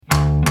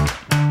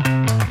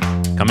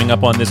Coming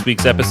up on this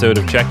week's episode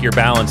of Check Your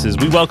Balances,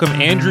 we welcome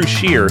Andrew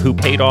Scheer, who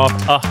paid off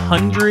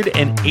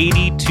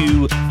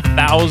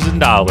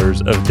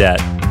 $182,000 of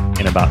debt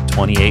in about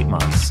 28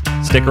 months.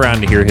 Stick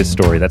around to hear his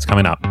story. That's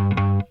coming up.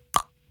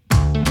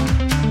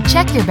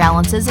 Check Your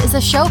Balances is a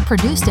show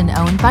produced and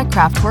owned by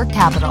Craftwork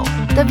Capital.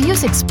 The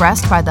views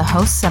expressed by the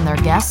hosts and their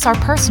guests are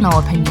personal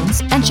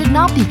opinions and should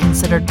not be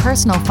considered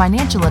personal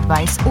financial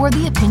advice or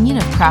the opinion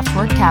of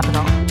Craftwork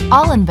Capital.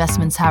 All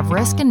investments have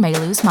risk and may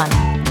lose money.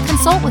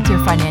 Consult with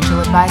your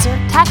financial advisor,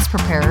 tax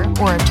preparer,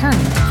 or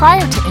attorney prior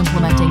to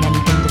implementing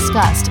anything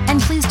discussed,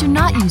 and please do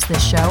not use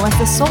this show as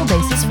the sole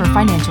basis for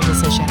financial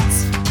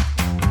decisions.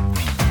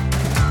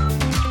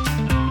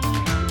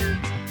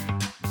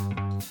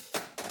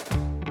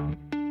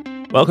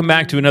 Welcome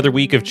back to another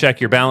week of Check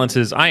Your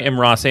Balances. I am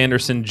Ross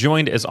Anderson,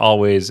 joined as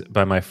always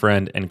by my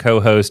friend and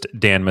co-host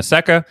Dan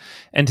Maseka.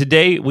 And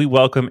today we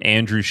welcome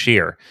Andrew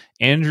Scheer.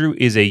 Andrew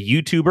is a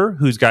YouTuber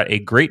who's got a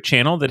great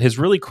channel that has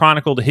really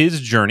chronicled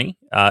his journey.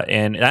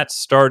 And that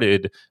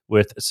started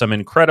with some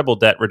incredible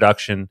debt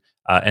reduction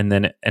and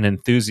then an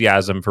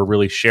enthusiasm for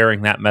really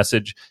sharing that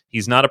message.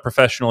 He's not a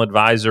professional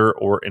advisor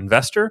or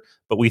investor,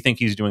 but we think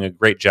he's doing a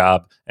great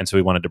job. And so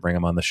we wanted to bring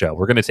him on the show.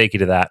 We're going to take you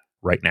to that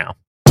right now.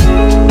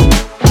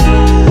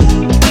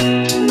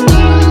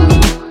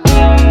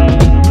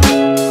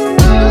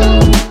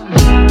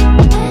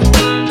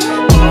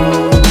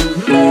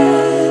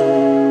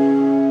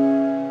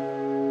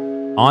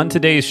 On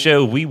today's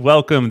show, we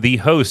welcome the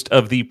host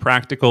of the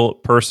Practical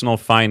Personal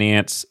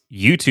Finance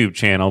YouTube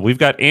channel. We've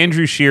got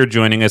Andrew Scheer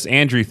joining us.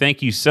 Andrew,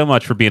 thank you so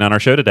much for being on our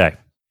show today.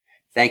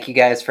 Thank you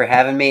guys for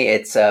having me.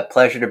 It's a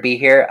pleasure to be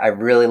here. I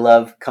really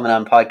love coming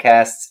on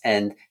podcasts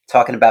and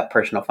talking about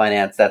personal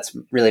finance. That's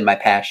really my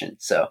passion.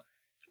 So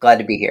glad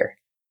to be here.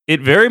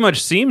 It very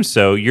much seems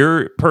so.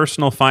 Your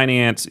personal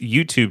finance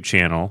YouTube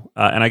channel,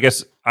 and I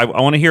guess I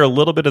want to hear a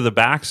little bit of the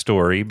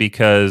backstory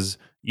because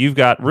you've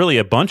got really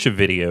a bunch of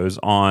videos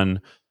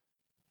on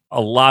a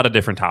lot of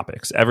different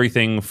topics,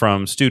 everything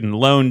from student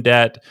loan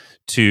debt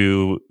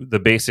to the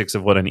basics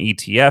of what an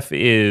ETF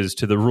is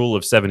to the rule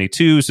of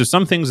 72. So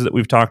some things that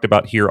we've talked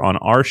about here on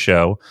our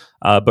show,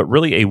 but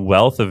really a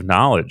wealth of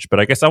knowledge. But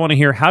I guess I want to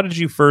hear, how did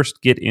you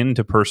first get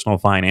into personal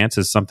finance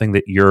as something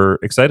that you're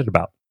excited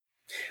about?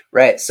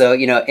 Right. So,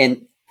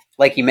 and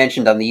like you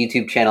mentioned on the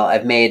YouTube channel,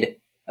 I've made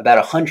about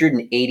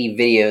 180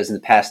 videos in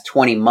the past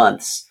 20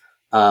 months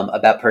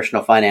about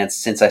personal finance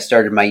since I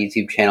started my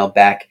YouTube channel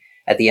back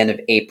at the end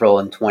of April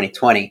in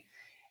 2020.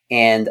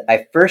 And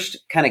I first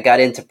kind of got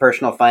into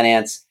personal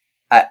finance.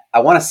 I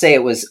want to say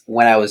it was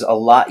when I was a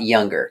lot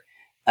younger.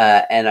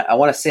 And I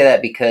want to say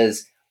that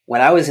because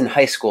when I was in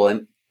high school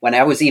and when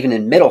I was even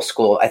in middle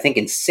school, I think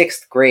in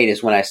 6th grade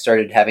is when I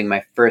started having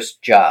my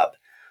first job.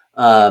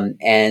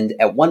 And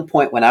at one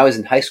point when I was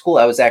in high school,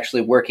 I was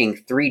actually working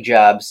 3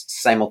 jobs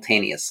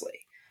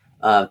simultaneously,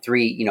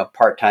 3,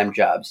 part-time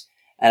jobs.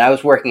 And I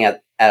was working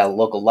at a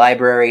local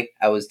library,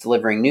 I was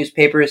delivering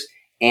newspapers,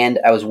 and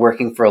I was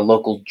working for a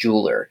local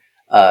jeweler,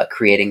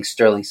 creating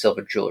sterling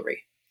silver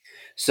jewelry.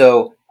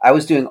 So I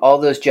was doing all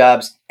those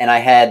jobs, and I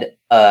had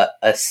a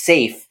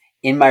safe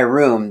in my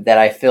room that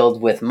I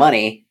filled with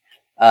money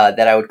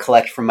that I would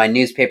collect from my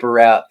newspaper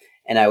route,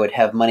 and I would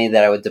have money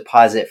that I would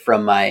deposit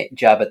from my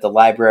job at the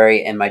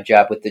library and my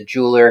job with the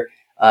jeweler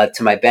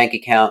to my bank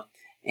account.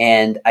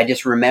 And I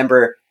just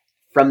remember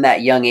from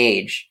that young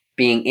age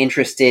being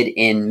interested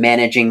in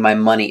managing my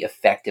money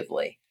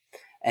effectively.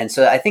 And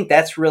so I think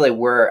that's really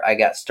where I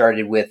got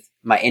started with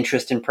my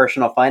interest in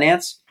personal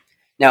finance.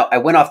 Now, I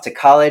went off to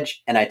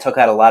college and I took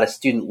out a lot of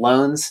student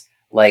loans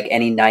like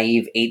any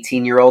naive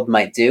 18-year-old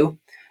might do.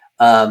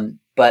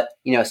 But,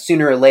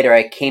 sooner or later,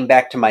 I came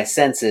back to my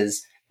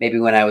senses, maybe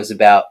when I was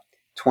about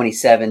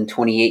 27,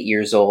 28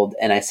 years old.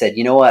 And I said,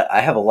 you know what?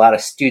 I have a lot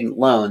of student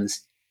loans.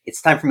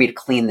 It's time for me to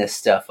clean this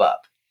stuff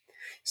up.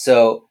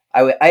 So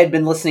I had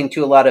been listening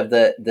to a lot of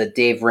the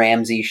Dave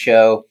Ramsey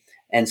show.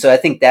 And so I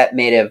think that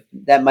might have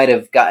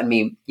gotten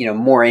me,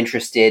 more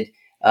interested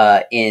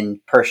in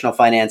personal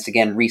finance,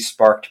 again,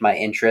 re-sparked my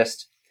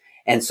interest.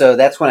 And so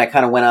that's when I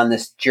kind of went on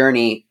this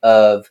journey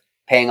of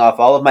paying off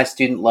all of my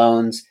student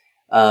loans,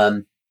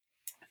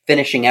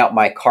 finishing out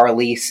my car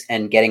lease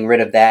and getting rid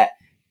of that,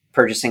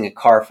 purchasing a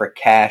car for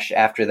cash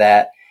after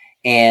that,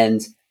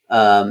 and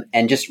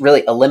just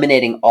really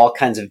eliminating all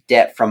kinds of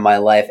debt from my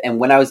life. And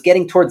when I was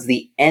getting towards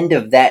the end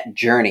of that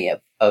journey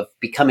of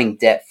becoming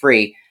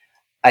debt-free,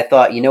 I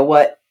thought, you know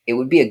what? It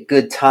would be a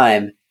good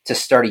time to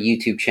start a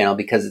YouTube channel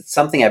because it's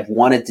something I've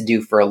wanted to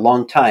do for a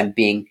long time,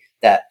 being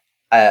that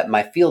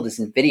my field is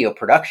in video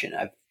production.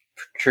 I've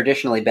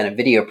traditionally been a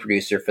video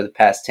producer for the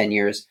past 10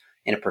 years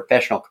in a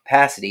professional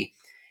capacity.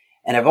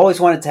 And I've always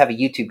wanted to have a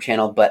YouTube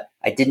channel, but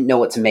I didn't know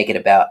what to make it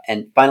about.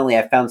 And finally,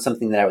 I found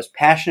something that I was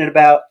passionate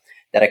about,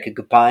 that I could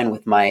combine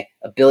with my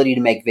ability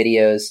to make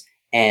videos,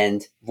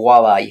 and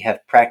voila, you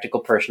have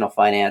Practical Personal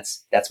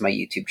Finance. That's my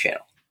YouTube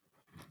channel.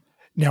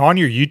 Now, on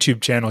your YouTube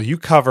channel, you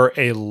cover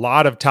a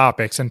lot of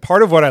topics, and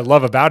part of what I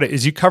love about it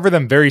is you cover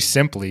them very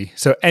simply,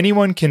 so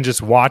anyone can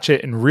just watch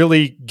it and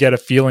really get a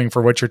feeling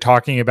for what you're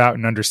talking about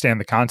and understand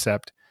the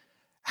concept.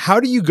 How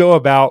do you go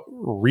about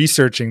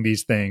researching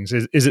these things?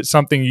 Is it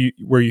something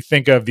where you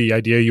think of the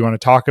idea you want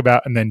to talk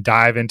about and then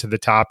dive into the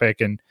topic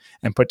and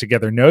put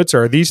together notes,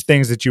 or are these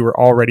things that you were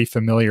already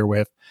familiar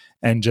with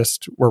and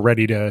just were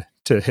ready to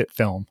hit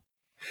film?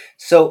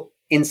 So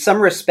in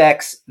some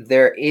respects,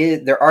 there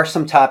are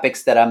some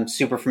topics that I'm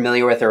super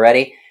familiar with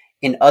already.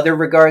 In other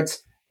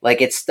regards,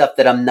 like it's stuff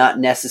that I'm not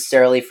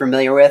necessarily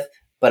familiar with,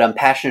 but I'm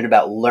passionate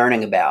about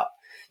learning about.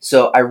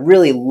 So I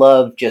really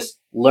love just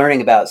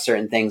learning about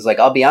certain things. Like,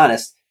 I'll be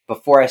honest,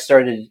 before I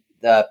started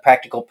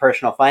Practical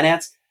Personal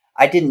Finance,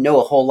 I didn't know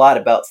a whole lot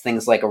about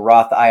things like a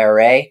Roth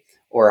IRA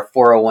or a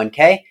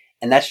 401k.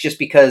 And that's just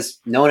because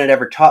no one had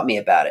ever taught me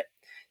about it.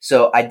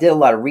 So I did a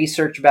lot of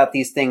research about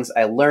these things.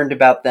 I learned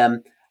about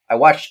them. I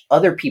watched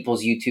other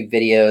people's YouTube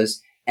videos.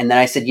 And then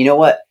I said, you know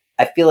what?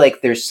 I feel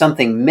like there's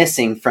something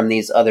missing from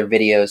these other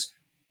videos.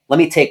 Let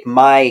me take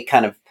my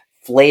kind of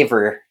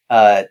flavor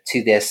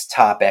to this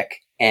topic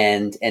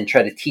and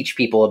try to teach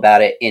people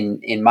about it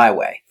in my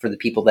way, for the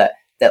people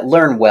that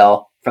learn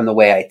well from the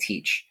way I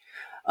teach.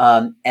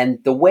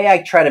 And the way I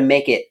try to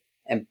make it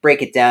and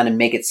break it down and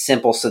make it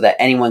simple so that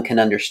anyone can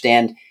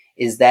understand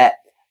is that,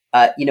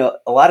 a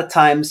lot of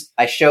times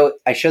I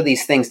show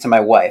these things to my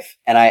wife,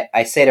 and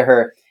I say to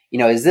her,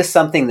 is this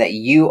something that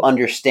you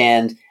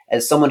understand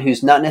as someone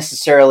who's not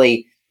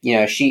necessarily,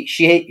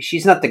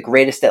 she's not the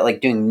greatest at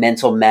like doing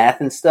mental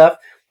math and stuff.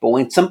 But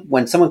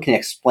when someone can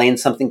explain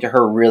something to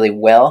her really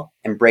well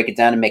and break it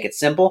down and make it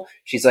simple,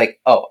 she's like,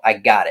 oh, I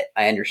got it.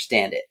 I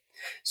understand it.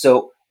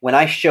 So when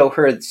I show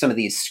her some of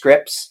these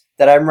scripts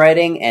that I'm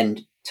writing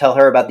and tell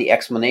her about the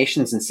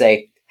explanations and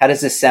say, how does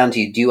this sound to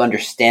you? Do you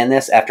understand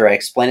this after I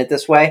explain it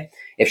this way?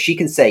 If she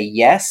can say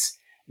yes,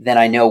 then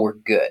I know we're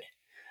good.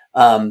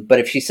 But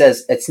if she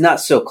says it's not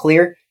so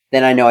clear,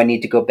 then I know I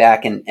need to go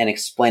back and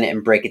explain it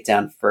and break it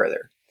down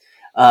further.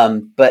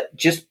 But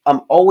just,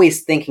 I'm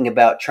always thinking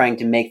about trying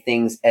to make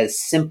things as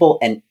simple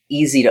and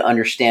easy to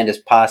understand as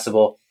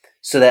possible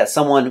so that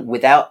someone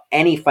without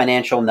any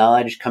financial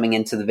knowledge coming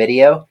into the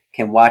video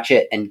can watch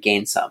it and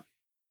gain some.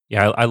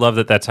 Yeah, I love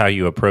that that's how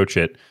you approach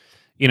it.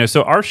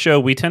 So our show,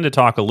 we tend to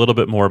talk a little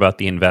bit more about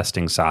the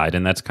investing side,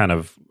 and that's kind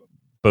of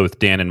both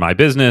Dan and my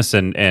business,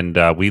 and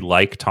we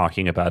like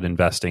talking about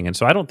investing. And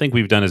so I don't think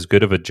we've done as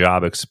good of a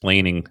job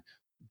explaining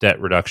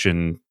debt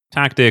reduction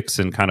tactics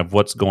and kind of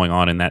what's going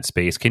on in that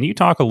space. Can you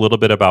talk a little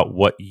bit about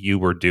what you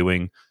were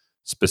doing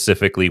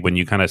specifically when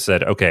you kind of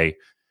said, okay,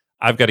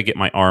 I've got to get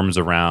my arms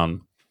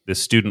around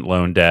this student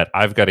loan debt.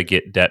 I've got to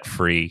get debt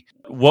free.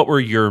 What were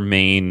your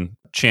main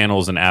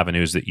channels and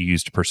avenues that you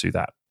used to pursue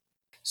that?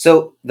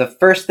 So the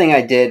first thing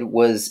I did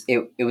was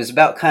it was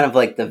about kind of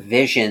like the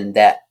vision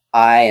that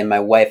I and my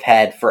wife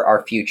had for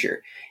our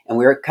future. And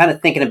we were kind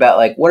of thinking about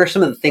like, what are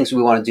some of the things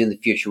we want to do in the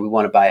future? We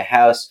want to buy a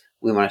house.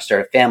 We want to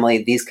start a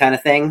family, these kind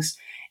of things.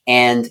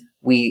 And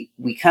we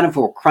kind of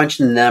were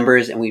crunching the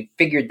numbers, and we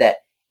figured that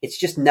it's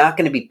just not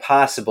going to be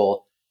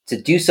possible to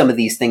do some of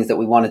these things that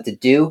we wanted to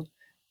do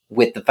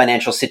with the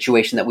financial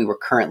situation that we were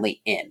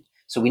currently in.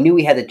 So we knew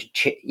we had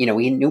to,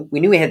 we knew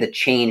we had to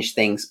change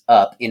things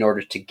up in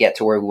order to get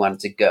to where we wanted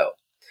to go.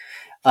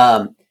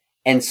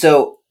 And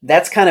so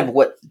that's kind of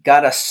what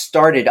got us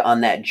started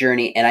on that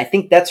journey. And I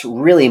think that's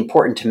really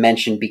important to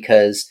mention,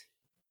 because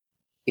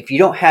if you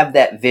don't have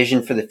that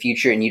vision for the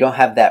future and you don't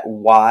have that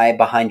why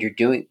behind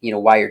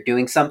why you're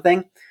doing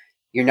something,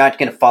 you're not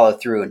going to follow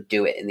through and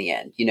do it in the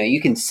end.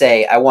 You can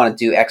say, I want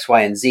to do X,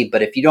 Y, and Z,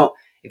 but if you don't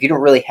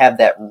really have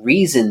that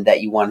reason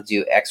that you want to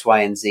do X,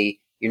 Y, and Z,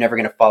 you're never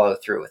going to follow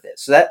through with it.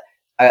 So that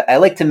I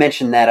like to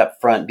mention that up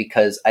front,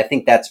 because I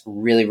think that's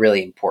really,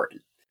 really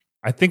important.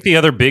 I think the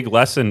other big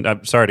lesson,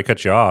 I'm sorry to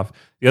cut you off,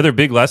 the other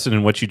big lesson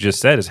in what you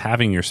just said is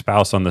having your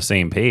spouse on the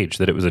same page,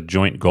 that it was a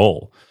joint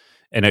goal.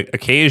 And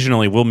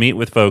occasionally we'll meet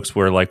with folks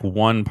where like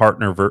one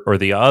partner or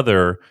the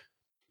other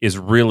is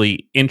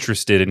really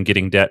interested in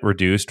getting debt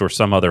reduced or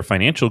some other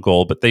financial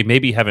goal, but they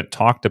maybe haven't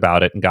talked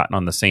about it and gotten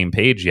on the same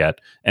page yet.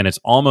 And it's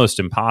almost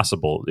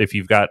impossible if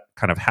you've got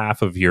kind of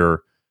half of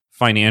your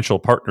financial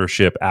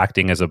partnership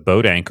acting as a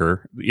boat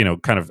anchor,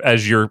 kind of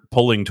as you're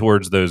pulling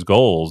towards those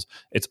goals,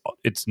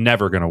 it's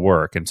never going to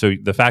work. And so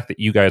the fact that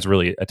you guys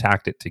really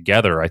attacked it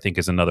together, I think,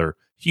 is another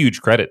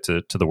huge credit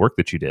to the work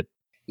that you did.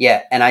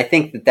 Yeah, and I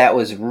think that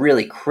was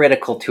really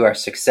critical to our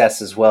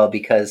success as well,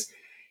 because,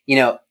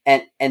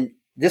 and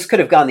this could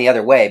have gone the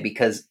other way,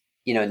 because,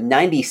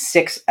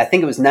 96 or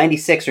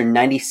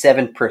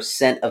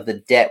 97% of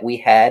the debt we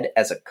had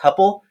as a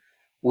couple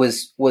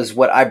was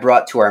what I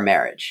brought to our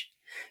marriage.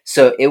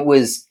 So it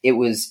was,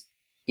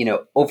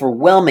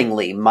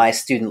 overwhelmingly my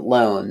student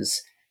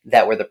loans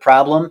that were the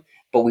problem,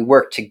 but we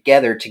worked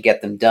together to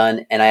get them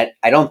done. And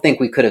I don't think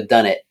we could have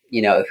done it,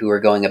 if we were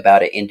going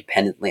about it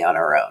independently on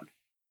our own.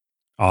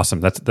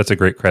 Awesome. That's a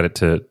great credit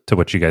to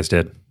what you guys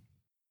did.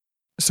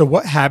 So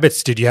what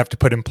habits did you have to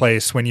put in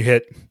place when you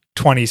hit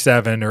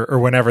 27 or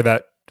whenever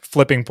that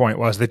flipping point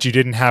was that you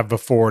didn't have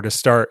before to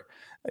start,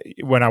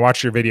 when I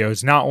watch your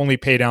videos, not only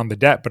pay down the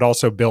debt, but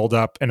also build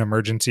up an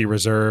emergency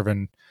reserve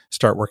and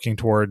start working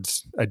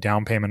towards a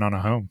down payment on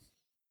a home?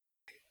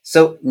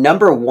 So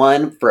number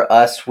one for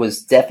us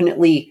was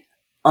definitely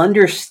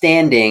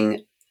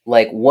understanding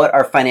like what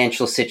our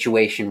financial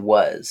situation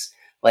was.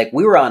 Like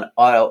we were on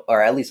auto,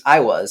 or at least I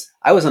was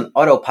on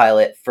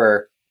autopilot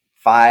for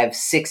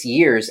 5-6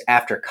 years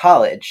after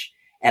college.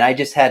 And I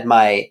just had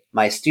my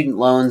student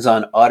loans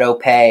on auto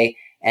pay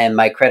and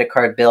my credit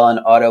card bill on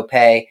auto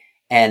pay.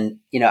 And,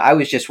 I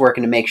was just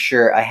working to make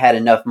sure I had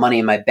enough money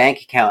in my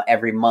bank account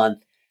every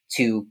month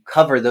to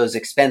cover those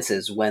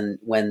expenses when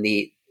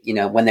they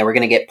were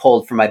going to get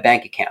pulled from my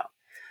bank account.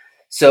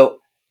 So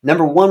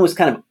number one was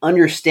kind of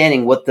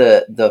understanding what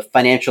the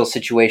financial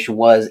situation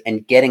was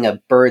and getting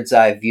a bird's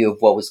eye view of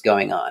what was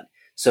going on.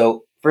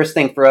 So first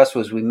thing for us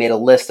was we made a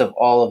list of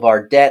all of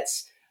our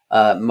debts,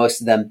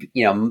 most of them,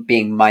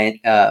 being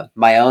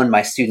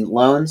my student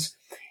loans,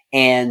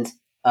 and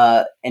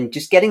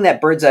just getting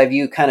that bird's eye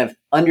view, kind of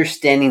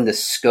understanding the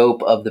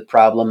scope of the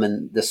problem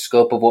and the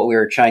scope of what we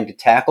were trying to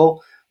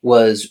tackle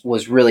was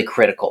really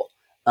critical.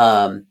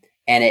 And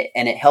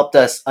it helped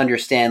us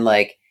understand,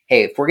 like,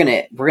 hey, if we're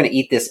gonna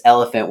eat this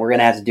elephant, we're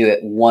gonna have to do it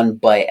one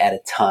bite at a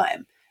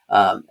time.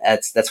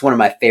 That's one of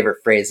my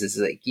favorite phrases.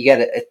 Like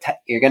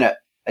you're gonna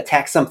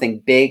attack something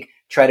big,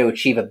 try to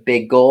achieve a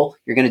big goal.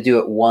 You're gonna do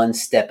it one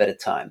step at a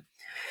time.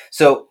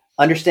 So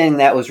understanding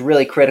that was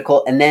really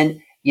critical. And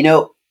then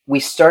we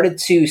started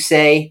to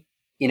say,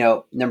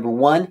 number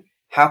one,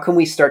 how can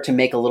we start to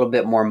make a little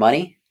bit more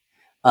money?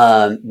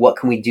 What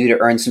can we do to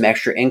earn some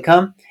extra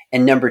income?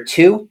 And number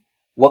two,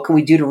 what can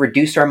we do to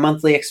reduce our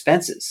monthly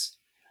expenses?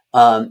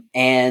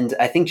 And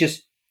I think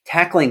just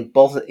tackling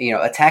both,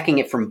 attacking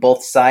it from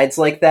both sides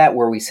like that,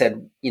 where we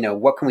said,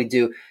 what can we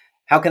do?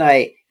 How can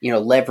I,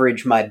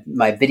 leverage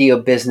my video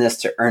business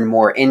to earn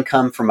more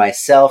income for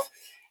myself?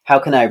 How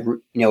can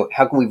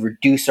how can we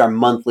reduce our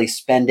monthly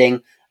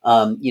spending?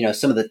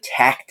 Some of the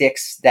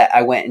tactics that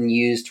I went and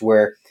used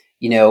were,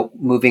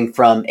 moving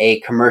from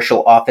a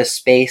commercial office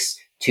space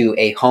to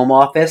a home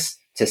office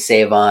to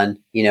save on,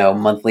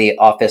 monthly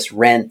office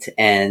rent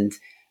and,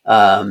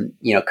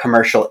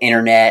 commercial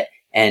internet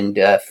and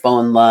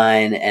phone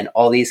line and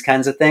all these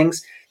kinds of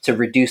things to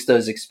reduce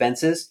those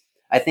expenses.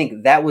 I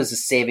think that was a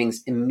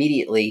savings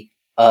immediately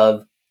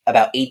of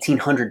about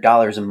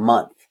 $1,800 a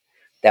month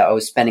that I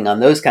was spending on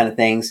those kind of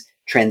things,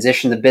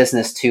 transition the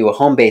business to a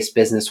home-based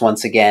business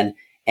once again,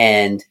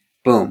 and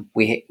boom,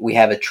 we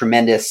have a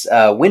tremendous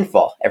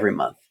windfall every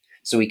month.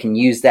 So we can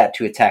use that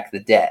to attack the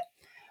debt.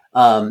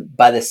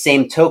 By the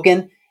same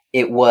token,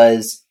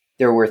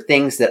 there were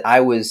things that I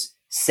was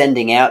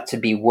sending out to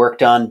be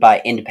worked on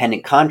by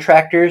independent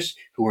contractors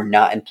who were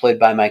not employed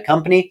by my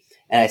company.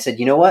 And I said,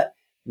 you know what,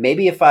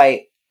 maybe if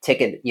I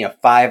take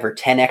 5 or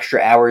 10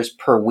 extra hours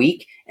per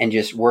week and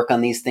just work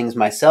on these things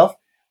myself,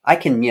 I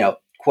can,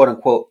 quote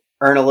unquote,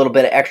 earn a little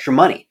bit of extra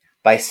money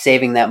by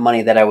saving that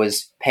money that I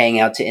was paying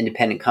out to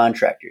independent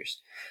contractors.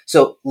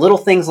 So little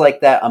things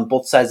like that on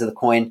both sides of the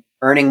coin,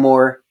 earning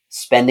more,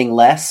 spending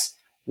less,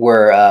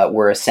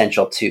 were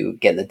essential to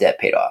getting the debt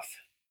paid off.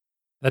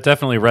 That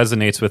definitely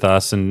resonates with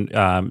us. And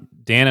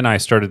Dan and I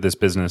started this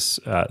business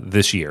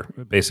this year,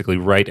 basically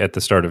right at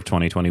the start of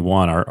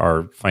 2021,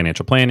 our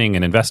financial planning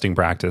and investing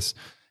practice.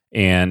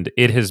 And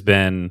it has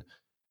been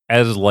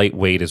as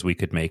lightweight as we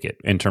could make it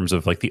in terms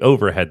of like the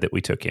overhead that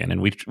we took in.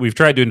 And we've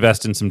tried to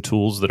invest in some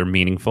tools that are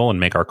meaningful and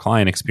make our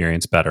client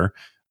experience better.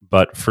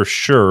 But for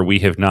sure, we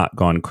have not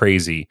gone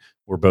crazy.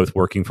 We're both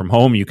working from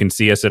home. You can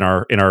see us in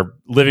our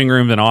living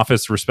room and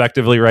office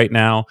respectively right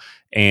now.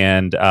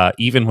 And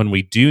even when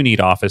we do need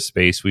office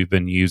space, we've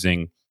been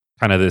using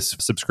kind of this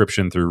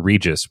subscription through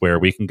Regus, where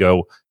we can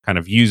go kind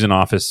of use an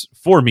office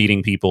for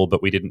meeting people,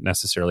 but we didn't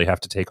necessarily have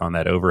to take on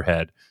that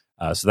overhead.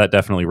 So that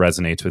definitely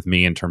resonates with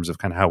me in terms of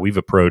kind of how we've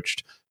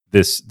approached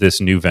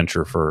this new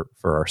venture for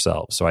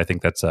ourselves. So I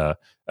think that's a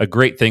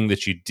great thing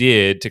that you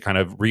did to kind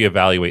of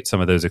reevaluate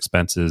some of those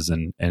expenses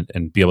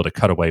and be able to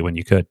cut away when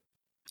you could.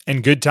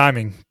 And good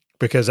timing,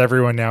 because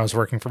everyone now is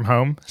working from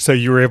home. So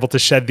you were able to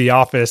shed the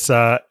office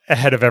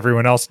ahead of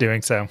everyone else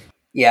doing so.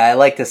 Yeah, I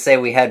like to say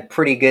we had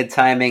pretty good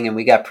timing and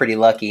we got pretty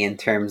lucky in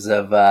terms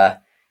of,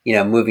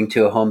 moving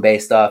to a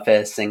home-based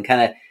office and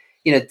kind of,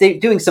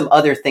 doing some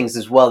other things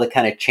as well that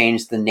kind of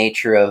changed the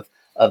nature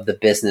of the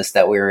business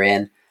that we were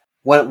in.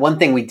 One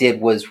thing we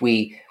did was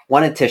we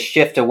wanted to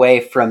shift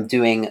away from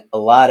doing a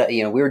lot of,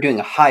 we were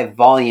doing a high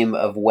volume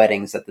of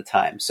weddings at the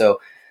time.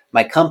 So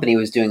my company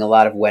was doing a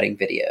lot of wedding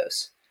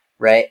videos,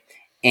 right?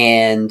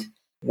 And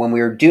when we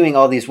were doing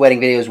all these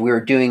wedding videos, we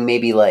were doing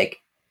maybe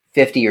like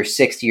 50 or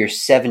 60 or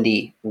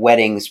 70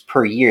 weddings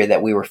per year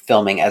that we were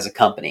filming as a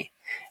company.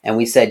 And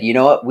we said, you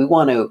know what, we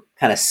want to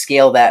kind of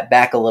scale that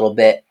back a little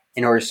bit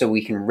in order so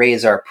we can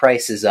raise our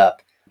prices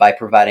up by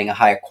providing a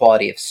higher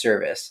quality of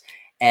service.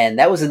 And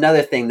that was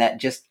another thing that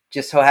just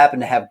so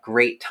happened to have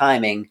great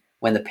timing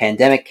when the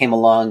pandemic came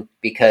along,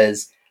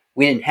 because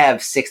we didn't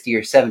have 60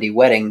 or 70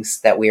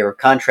 weddings that we were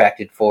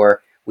contracted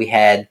for. We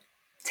had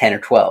 10 or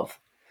 12.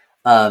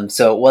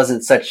 So it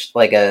wasn't such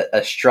like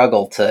a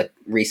struggle to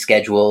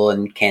reschedule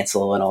and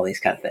cancel and all these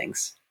kind of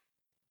things.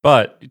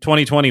 But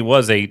 2020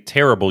 was a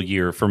terrible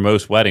year for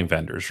most wedding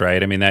vendors,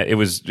 right? I mean, that it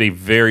was a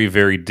very,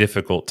 very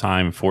difficult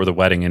time for the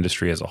wedding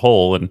industry as a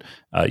whole. And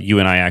you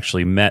and I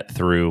actually met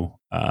through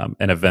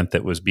an event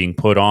that was being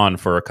put on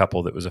for a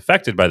couple that was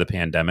affected by the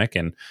pandemic.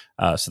 And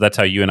so that's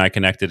how you and I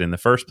connected in the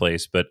first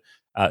place. But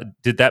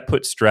did that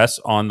put stress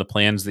on the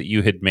plans that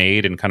you had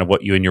made and kind of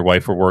what you and your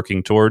wife were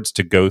working towards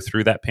to go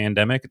through that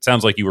pandemic? It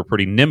sounds like you were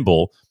pretty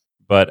nimble,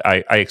 but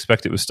I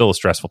expect it was still a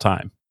stressful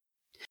time.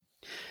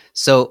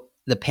 So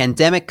the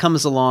pandemic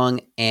comes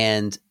along,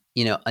 and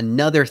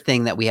another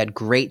thing that we had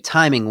great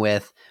timing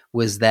with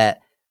was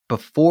that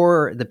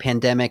before the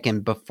pandemic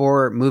and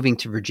before moving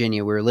to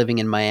Virginia, we were living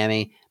in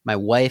Miami. My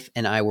wife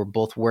and I were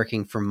both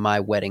working for my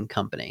wedding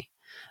company,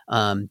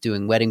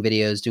 doing wedding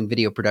videos, doing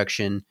video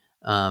production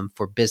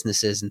for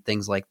businesses and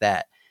things like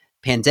that.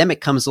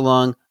 Pandemic comes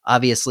along,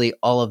 obviously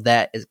all of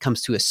that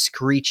comes to a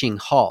screeching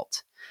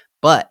halt.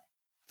 But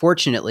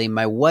fortunately,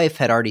 my wife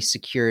had already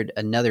secured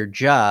another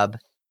job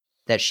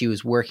that she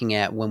was working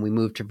at when we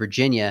moved to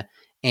Virginia.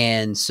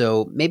 And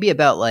so maybe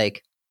about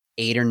like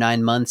 8 or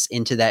 9 months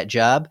into that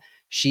job,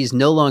 she's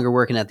no longer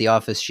working at the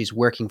office. She's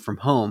working from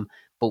home,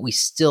 but we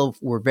still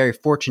were very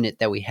fortunate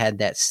that we had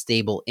that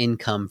stable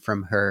income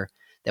from her,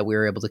 that we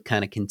were able to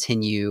kind of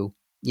continue,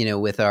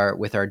 with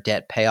our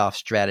debt payoff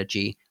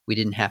strategy. We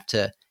didn't have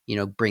to,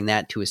 bring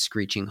that to a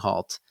screeching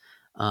halt.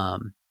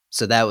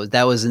 So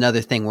that was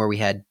another thing where we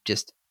had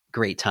just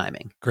great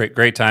timing.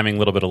 Great timing, a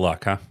little bit of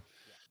luck, huh?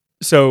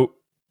 So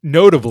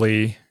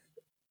notably,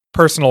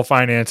 personal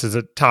finance is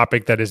a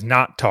topic that is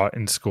not taught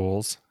in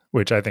schools,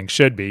 which I think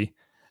should be.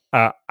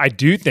 I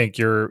do think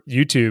your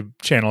YouTube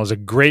channel is a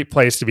great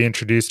place to be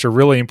introduced to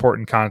really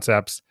important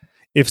concepts.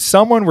 If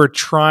someone were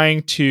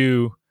trying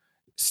to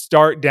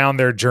start down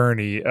their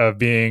journey of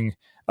being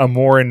a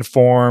more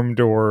informed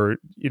or,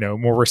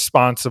 more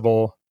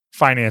responsible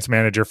finance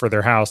manager for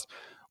their house,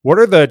 what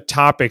are the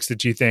topics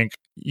that you think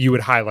you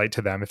would highlight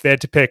to them? If they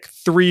had to pick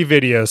 3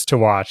 videos to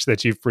watch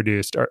that you've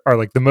produced are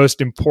like the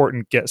most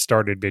important get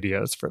started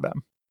videos for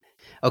them.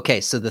 Okay,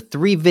 so the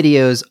 3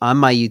 videos on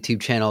my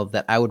YouTube channel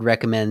that I would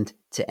recommend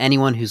to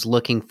anyone who's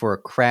looking for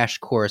a crash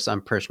course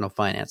on personal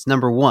finance.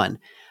 Number 1,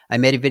 I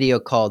made a video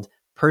called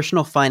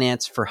Personal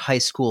Finance for High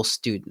School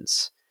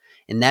Students.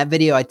 In that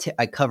video,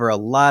 I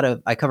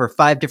cover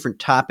 5 different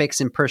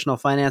topics in personal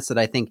finance that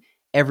I think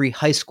every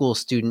high school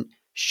student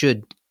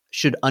should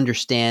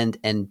understand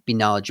and be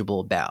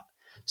knowledgeable about.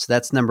 So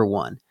that's number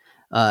 1.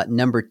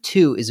 Number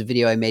 2 is a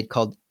video I made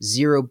called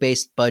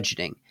Zero-Based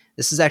Budgeting.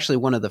 This is actually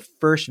one of the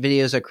first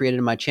videos I created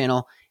on my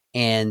channel,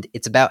 and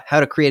it's about how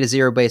to create a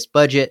zero-based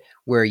budget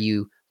where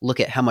you look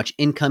at how much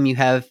income you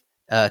have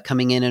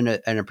coming in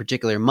a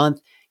particular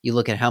month. You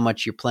look at how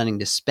much you're planning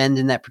to spend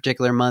in that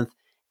particular month,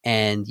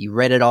 and you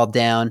write it all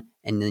down,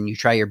 and then you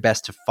try your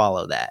best to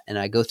follow that. And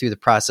I go through the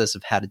process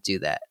of how to do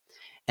that.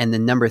 And the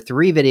number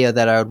 3 video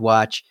that I would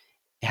watch,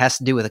 it has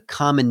to do with a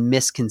common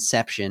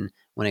misconception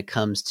when it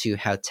comes to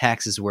how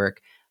taxes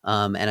work.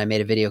 And I made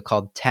a video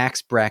called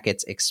Tax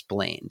Brackets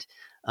Explained.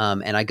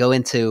 And I go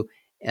into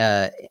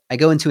an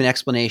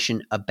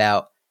explanation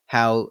about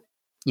how,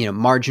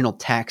 marginal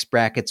tax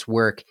brackets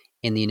work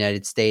in the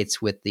United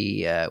States with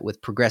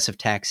progressive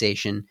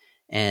taxation,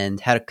 and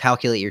how to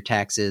calculate your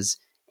taxes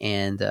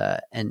and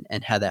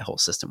how that whole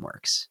system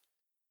works.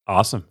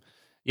 Awesome.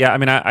 Yeah. I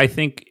mean, I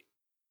think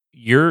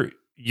your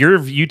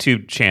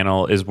YouTube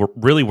channel is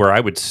really where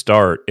I would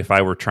start if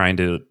I were trying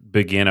to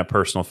begin a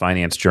personal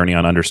finance journey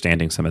on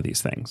understanding some of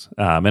these things.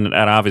 And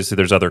obviously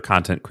there's other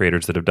content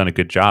creators that have done a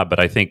good job, but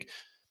I think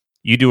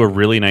you do a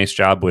really nice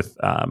job with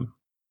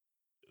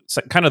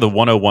kind of the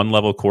 101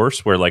 level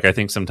course where, like, I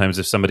think sometimes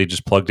if somebody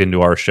just plugged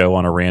into our show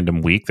on a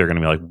random week, they're going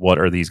to be like, what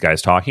are these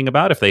guys talking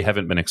about if they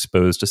haven't been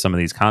exposed to some of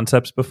these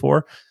concepts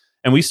before?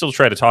 And we still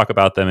try to talk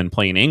about them in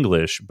plain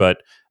English,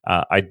 but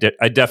I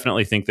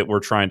definitely think that we're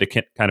trying to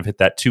kind of hit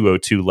that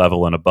 202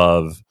 level and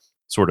above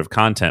sort of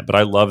content. But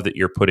I love that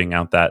you're putting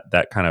out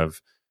that kind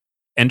of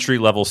entry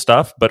level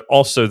stuff, but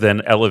also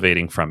then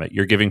elevating from it.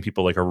 You're giving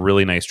people like a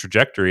really nice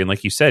trajectory. And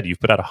like you said, you've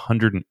put out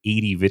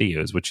 180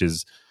 videos, which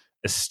is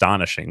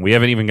astonishing. We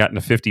haven't even gotten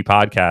to 50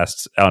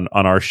 podcasts on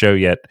our show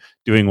yet,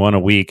 doing one a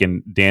week.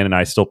 And Dan and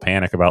I still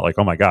panic about like,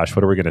 oh my gosh,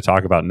 what are we going to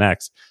talk about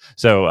next?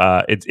 So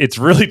it's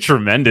really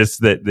tremendous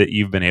that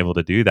you've been able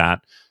to do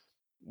that.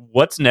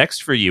 What's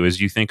next for you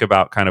as you think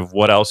about kind of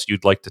what else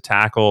you'd like to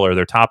tackle? Are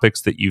there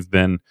topics that you've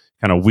been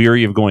kind of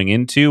weary of going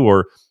into,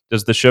 or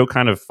does the show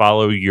kind of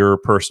follow your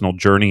personal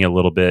journey a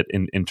little bit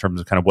in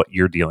terms of kind of what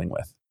you're dealing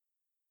with?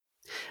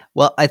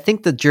 Well, I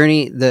think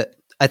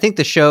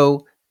the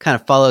show kind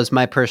of follows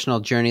my personal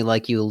journey,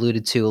 like you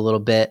alluded to a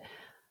little bit.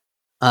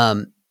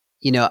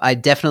 I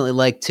definitely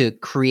like to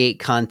create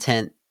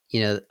content,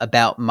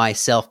 about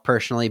myself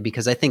personally,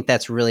 because I think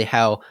that's really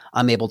how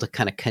I'm able to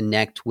kind of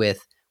connect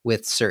with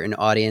certain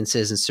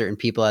audiences and certain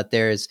people out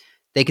there. Is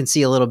they can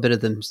see a little bit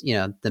of them,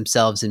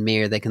 themselves in me,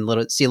 or they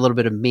can see a little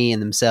bit of me in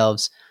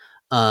themselves.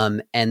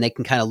 And they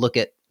can kind of look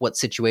at what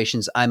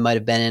situations I might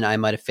have been in, I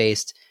might have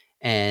faced,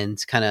 and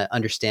kind of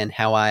understand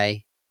how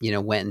I,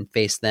 went and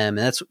faced them.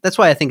 And that's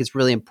why I think it's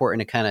really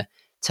important to kind of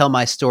tell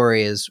my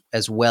story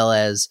as well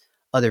as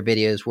other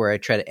videos where I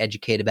try to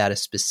educate about a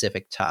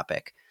specific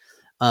topic.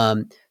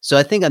 So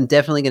I think I'm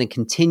definitely going to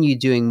continue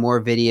doing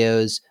more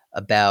videos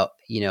about,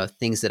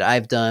 things that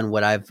I've done,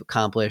 what I've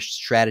accomplished,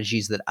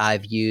 strategies that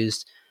I've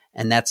used.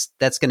 And that's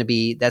going to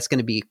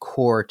be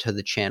core to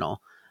the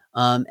channel.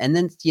 And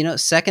then,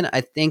 second,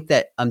 I think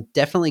that I'm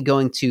definitely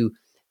going to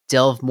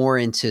delve more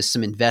into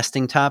some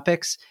investing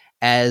topics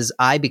as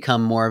I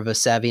become more of a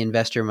savvy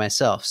investor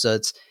myself. So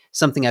it's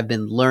something I've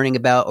been learning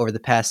about over the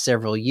past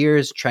several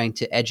years, trying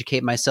to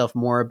educate myself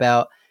more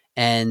about.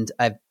 And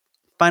I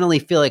finally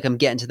feel like I'm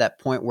getting to that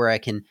point where I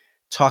can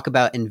talk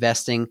about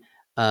investing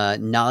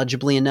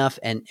knowledgeably enough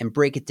and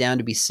break it down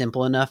to be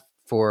simple enough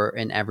for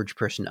an average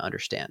person to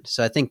understand.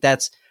 So I think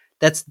that's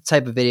the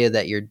type of video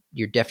that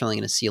you're definitely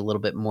going to see a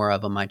little bit more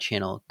of on my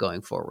channel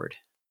going forward.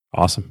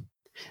 Awesome.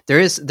 There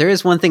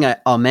is one thing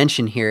I'll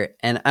mention here,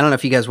 and I don't know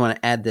if you guys want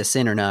to add this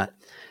in or not,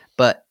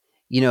 but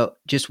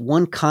just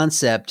one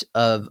concept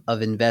of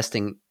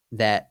investing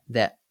that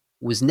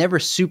was never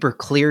super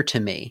clear to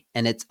me,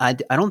 and I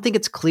don't think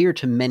it's clear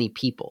to many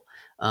people.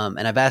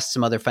 And I've asked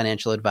some other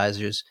financial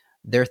advisors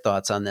their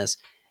thoughts on this.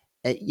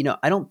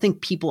 I don't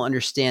think people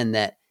understand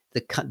that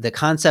the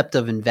concept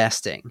of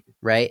investing,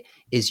 right,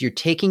 is you're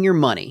taking your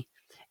money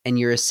and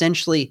you're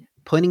essentially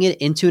putting it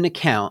into an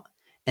account,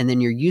 and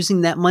then you're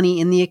using that money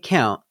in the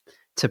account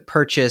to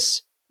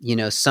purchase,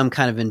 some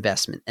kind of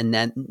investment. And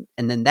then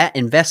that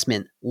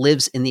investment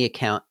lives in the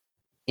account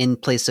in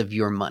place of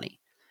your money,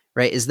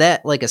 right? Is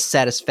that like a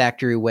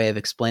satisfactory way of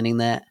explaining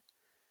that?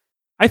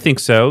 I think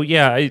so.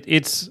 Yeah,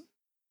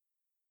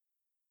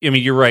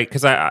 you're right.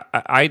 Because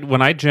I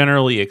when I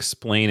generally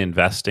explain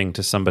investing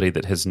to somebody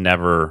that has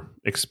never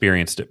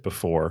experienced it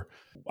before,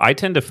 I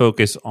tend to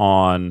focus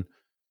on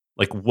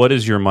like, what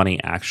is your money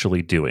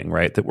actually doing,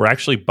 right? That we're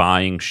actually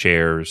buying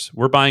shares.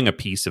 We're buying a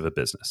piece of a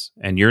business,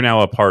 and you're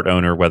now a part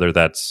owner, whether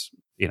that's,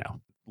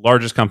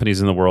 largest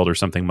companies in the world or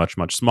something much,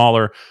 much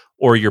smaller,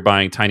 or you're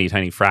buying tiny,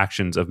 tiny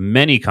fractions of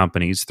many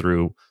companies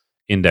through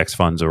index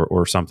funds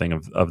or something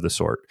of the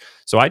sort.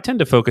 So I tend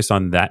to focus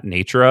on that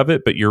nature of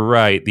it, but you're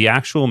right. The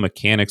actual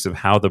mechanics of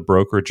how the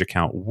brokerage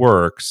account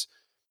works,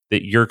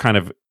 that you're kind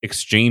of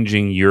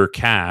exchanging your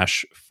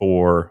cash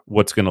for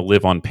what's going to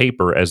live on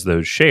paper as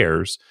those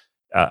shares.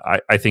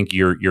 I think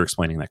you're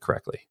explaining that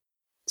correctly.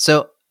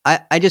 So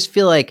I just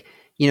feel like,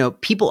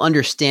 people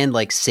understand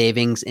like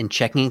savings and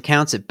checking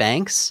accounts at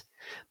banks,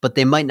 but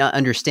they might not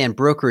understand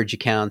brokerage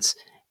accounts,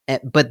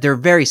 but they're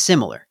very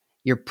similar.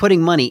 You're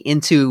putting money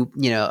into,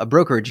 a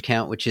brokerage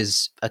account, which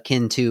is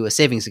akin to a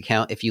savings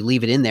account if you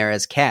leave it in there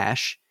as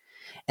cash,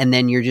 and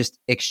then you're just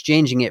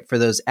exchanging it for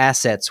those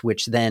assets,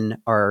 which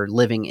then are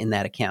living in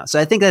that account. So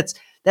I think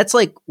that's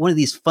like one of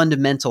these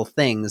fundamental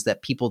things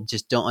that people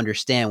just don't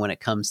understand when it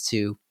comes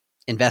to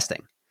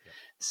investing.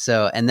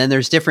 So, and then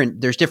there's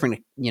different,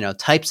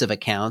 types of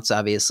accounts,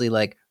 obviously,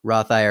 like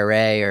Roth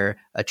IRA or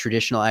a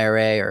traditional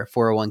IRA or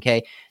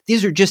 401k.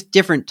 These are just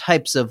different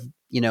types of,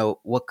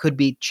 what could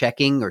be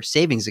checking or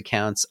savings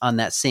accounts on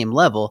that same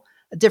level,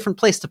 a different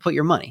place to put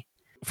your money.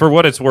 For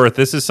what it's worth,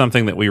 this is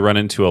something that we run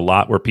into a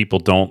lot where people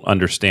don't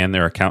understand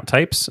their account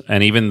types,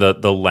 and even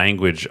the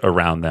language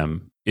around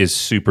them is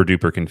super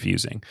duper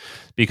confusing.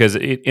 Because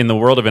in the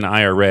world of an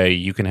IRA,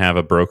 you can have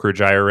a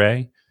brokerage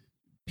IRA.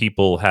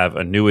 People have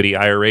annuity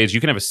IRAs. You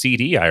can have a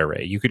CD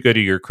IRA. You could go to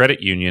your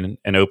credit union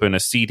and open a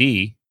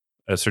CD,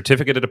 a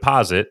certificate of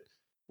deposit,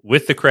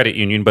 with the credit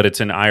union, but it's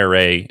an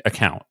IRA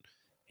account.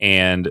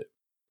 And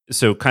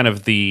so kind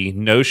of the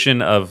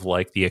notion of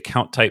like the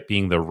account type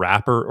being the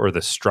wrapper or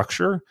the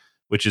structure,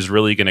 which is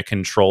really going to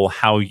control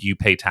how you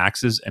pay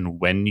taxes and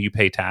when you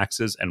pay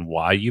taxes and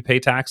why you pay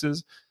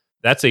taxes,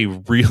 that's a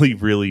really,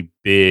 really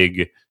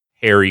big,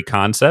 hairy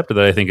concept that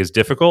I think is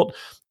difficult.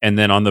 And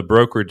then on the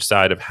brokerage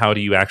side of how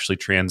do you actually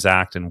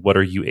transact and what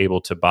are you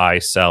able to buy,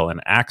 sell,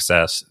 and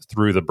access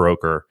through the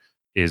broker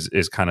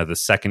is kind of the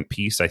second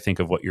piece, I think,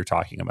 of what you're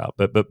talking about.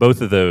 But both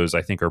of those,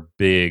 I think, are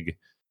big,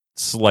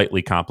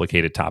 slightly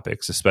complicated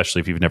topics, especially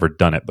if you've never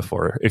done it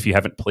before. If you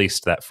haven't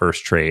placed that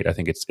first trade, I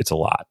think it's a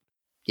lot.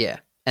 Yeah,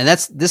 and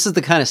this is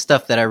the kind of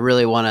stuff that I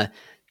really want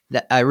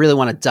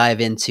to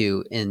dive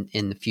into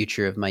in the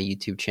future of my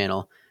YouTube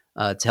channel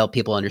to help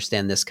people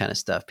understand this kind of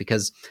stuff,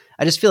 because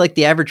I just feel like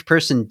the average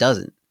person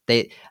doesn't.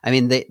 They're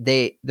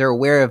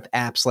aware of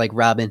apps like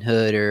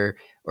Robinhood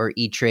or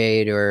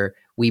E-Trade or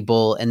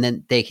Webull, and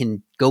then they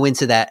can go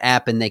into that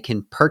app and they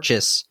can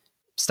purchase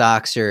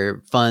stocks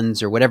or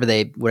funds or whatever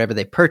they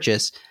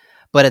purchase.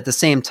 But at the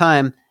same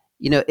time,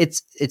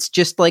 it's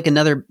just like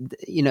another,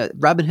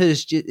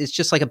 Robinhood is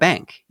just like a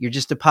bank. You're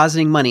just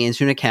depositing money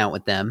into an account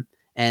with them,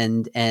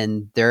 and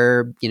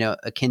they're,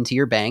 akin to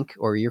your bank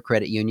or your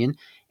credit union,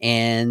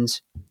 and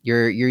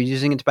you're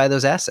using it to buy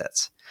those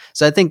assets.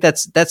 So I think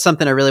that's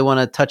something I really want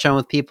to touch on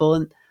with people.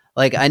 And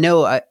like, I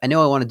know I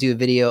want to do a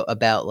video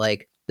about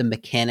like the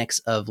mechanics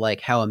of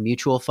like how a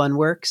mutual fund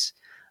works.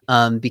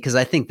 Because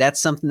I think that's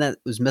something that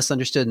was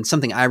misunderstood and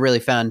something I really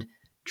found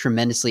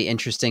tremendously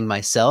interesting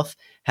myself,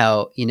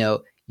 how,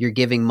 you're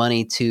giving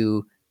money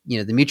to,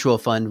 the mutual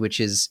fund,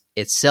 which is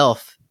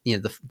itself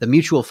the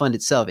mutual fund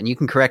itself, and you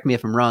can correct me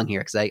if I'm wrong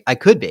here, because I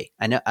could be.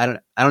 I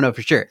don't know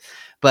for sure,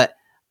 but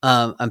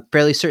I'm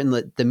fairly certain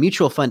that the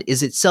mutual fund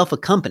is itself a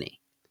company,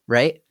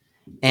 right?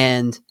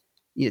 And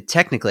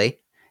technically,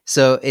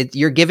 so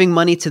you're giving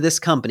money to this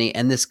company,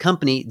 and this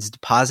company is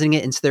depositing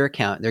it into their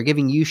account. They're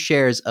giving you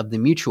shares of the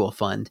mutual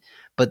fund,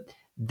 but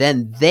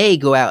then they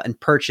go out and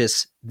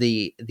purchase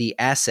the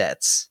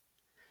assets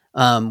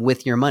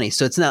with your money.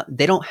 So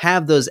they don't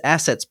have those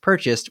assets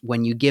purchased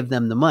when you give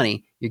them the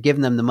money. You're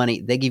giving them the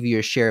money. They give you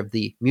a share of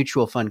the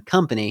mutual fund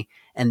company,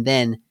 and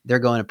then they're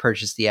going to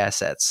purchase the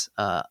assets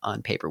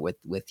on paper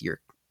with your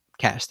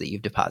cash that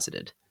you've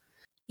deposited.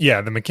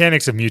 Yeah, the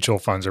mechanics of mutual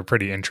funds are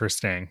pretty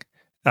interesting.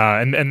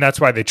 And that's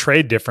why they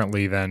trade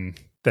differently than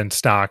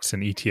stocks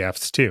and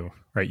ETFs too,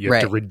 right? You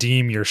have to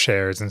redeem your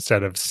shares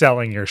instead of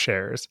selling your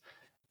shares.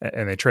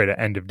 And they trade at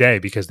end of day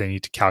because they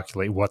need to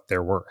calculate what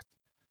they're worth.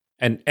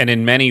 And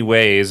in many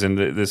ways, and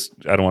this,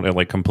 I don't want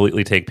to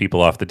completely take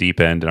people off the deep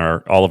end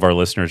and all of our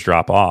listeners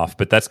drop off,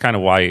 but that's kind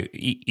of why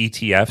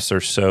ETFs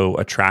are so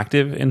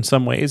attractive in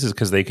some ways, is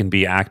because they can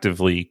be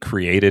actively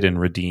created and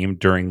redeemed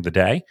during the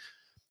day,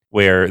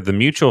 where the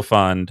mutual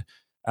fund,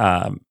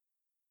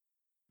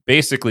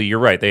 basically, you're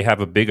right, they have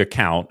a big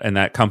account, and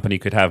that company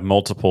could have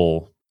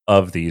multiple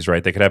of these,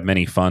 right? They could have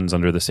many funds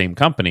under the same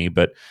company,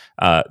 but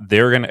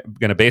they're going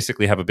to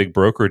basically have a big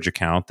brokerage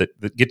account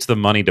that gets the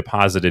money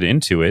deposited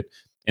into it.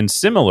 And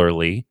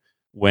similarly,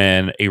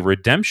 when a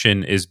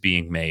redemption is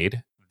being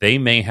made, they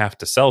may have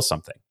to sell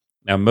something.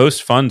 Now,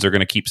 most funds are going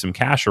to keep some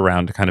cash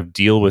around to kind of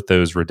deal with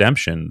those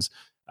redemptions,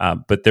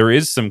 but there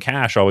is some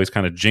cash always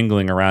kind of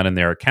jingling around in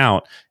their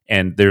account,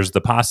 and there's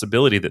the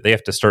possibility that they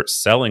have to start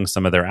selling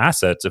some of their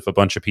assets if a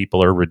bunch of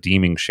people are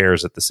redeeming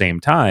shares at the same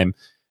time,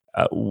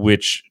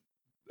 which,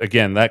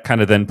 again, that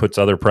kind of then puts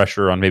other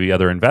pressure on maybe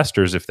other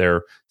investors. If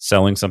they're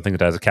selling something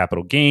that has a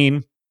capital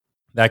gain,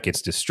 that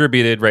gets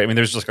distributed, right? I mean,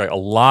 there's just a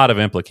lot of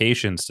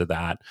implications to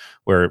that,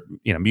 where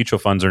mutual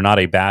funds are not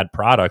a bad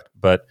product,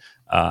 but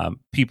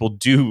people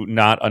do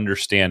not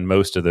understand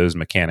most of those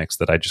mechanics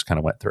that I just kind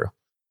of went through.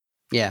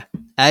 Yeah,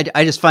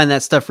 I just find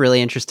that stuff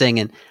really interesting,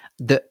 and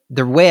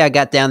the way I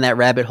got down that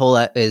rabbit hole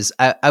is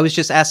I was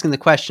just asking the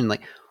question,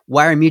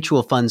 why are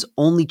mutual funds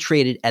only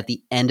traded at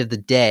the end of the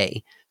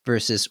day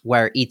versus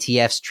why are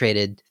ETFs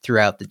traded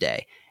throughout the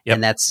day? Yep.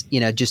 And that's,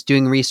 just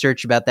doing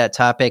research about that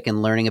topic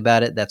and learning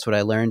about it. That's what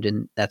I learned,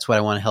 and that's what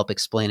I want to help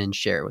explain and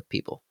share with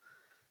people.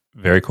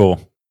 Very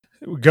cool.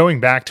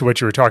 Going back to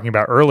what you were talking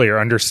about earlier,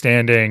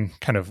 understanding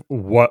kind of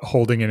what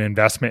holding an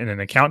investment in an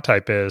account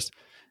type is.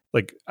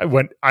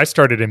 When I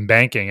started in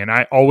banking, and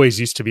I always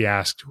used to be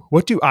asked,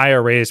 what do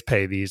IRAs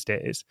pay these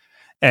days?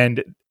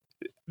 And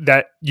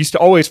that used to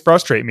always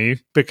frustrate me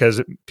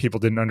because people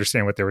didn't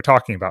understand what they were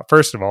talking about,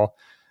 first of all.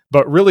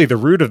 But really, the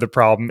root of the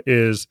problem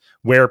is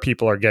where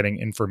people are getting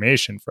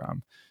information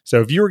from. So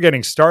if you were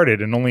getting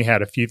started and only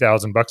had a few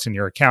 $1,000s in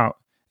your account,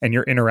 and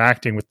you're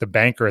interacting with the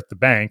banker at the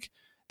bank,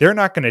 they're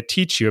not going to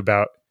teach you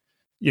about,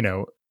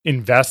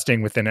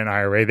 investing within an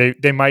IRA.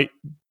 They might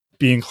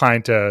be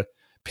inclined to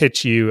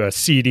pitch you a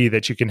CD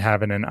that you can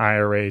have in an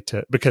IRA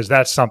because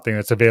that's something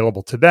that's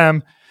available to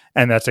them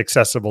and that's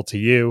accessible to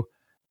you.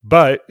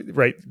 But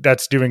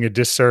that's doing a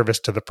disservice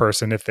to the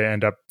person if they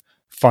end up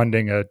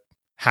funding a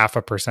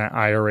 0.5%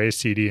 IRA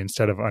CD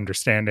instead of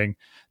understanding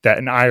that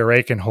an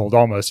IRA can hold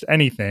almost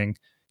anything.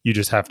 You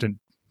just have to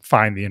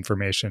find the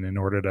information in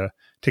order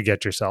to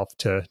get yourself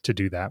to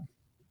do that.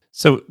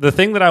 So the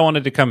thing that I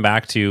wanted to come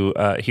back to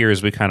here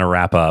as we kind of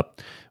wrap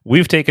up,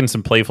 we've taken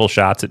some playful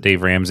shots at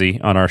Dave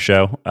Ramsey on our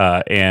show,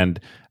 and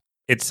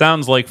it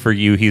sounds like for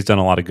you, he's done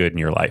a lot of good in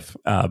your life,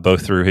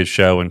 both through his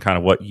show and kind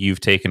of what you've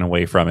taken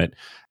away from it.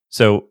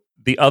 So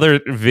the other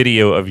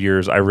video of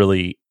yours I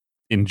really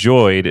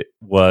enjoyed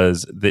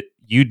was that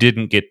you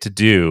didn't get to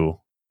do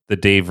the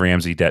Dave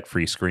Ramsey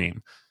debt-free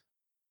scream.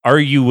 Are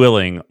you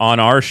willing on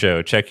our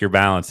show, Check Your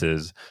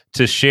Balances,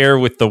 to share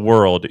with the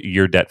world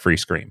your debt-free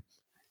scream?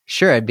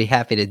 Sure, I'd be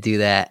happy to do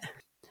that.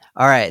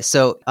 All right,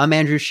 so I'm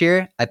Andrew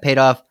Scheer. I paid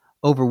off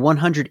over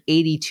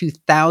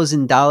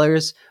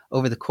 $182,000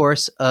 over the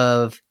course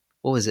of,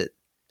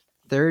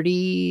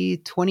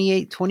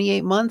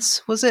 28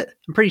 months, was it?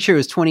 I'm pretty sure it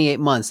was 28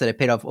 months that I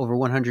paid off over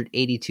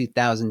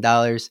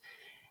 $182,000.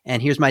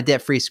 And here's my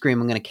debt-free scream.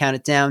 I'm going to count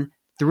it down.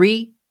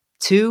 3,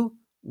 2,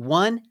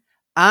 1.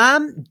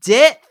 I'm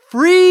debt-free!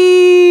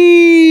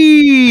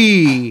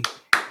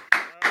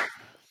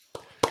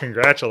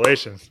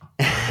 Congratulations.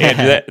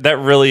 Andrew, that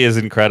really is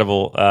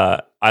incredible.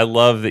 I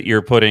love that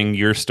you're putting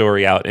your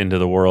story out into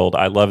the world.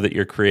 I love that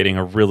you're creating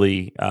a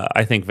really,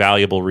 I think,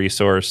 valuable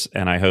resource.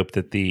 And I hope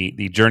that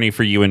the journey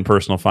for you in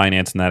personal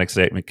finance and that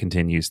excitement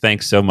continues.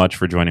 Thanks so much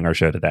for joining our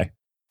show today.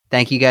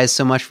 Thank you guys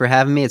so much for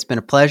having me. It's been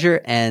a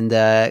pleasure. And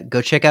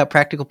go check out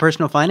Practical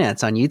Personal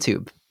Finance on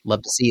YouTube.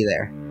 Love to see you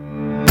there.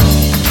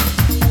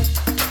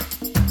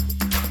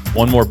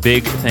 One more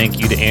big thank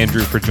you to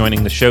Andrew for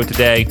joining the show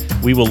today.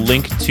 We will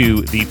link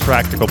to the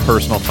Practical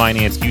Personal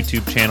Finance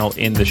YouTube channel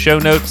in the show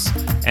notes.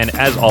 And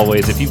as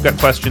always, if you've got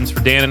questions for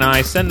Dan and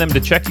I, send them to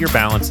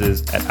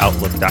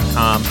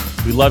checkyourbalances@outlook.com.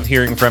 We love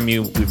hearing from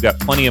you. We've got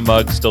plenty of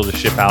mugs still to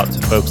ship out to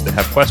folks that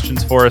have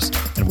questions for us,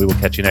 and we will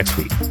catch you next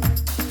week.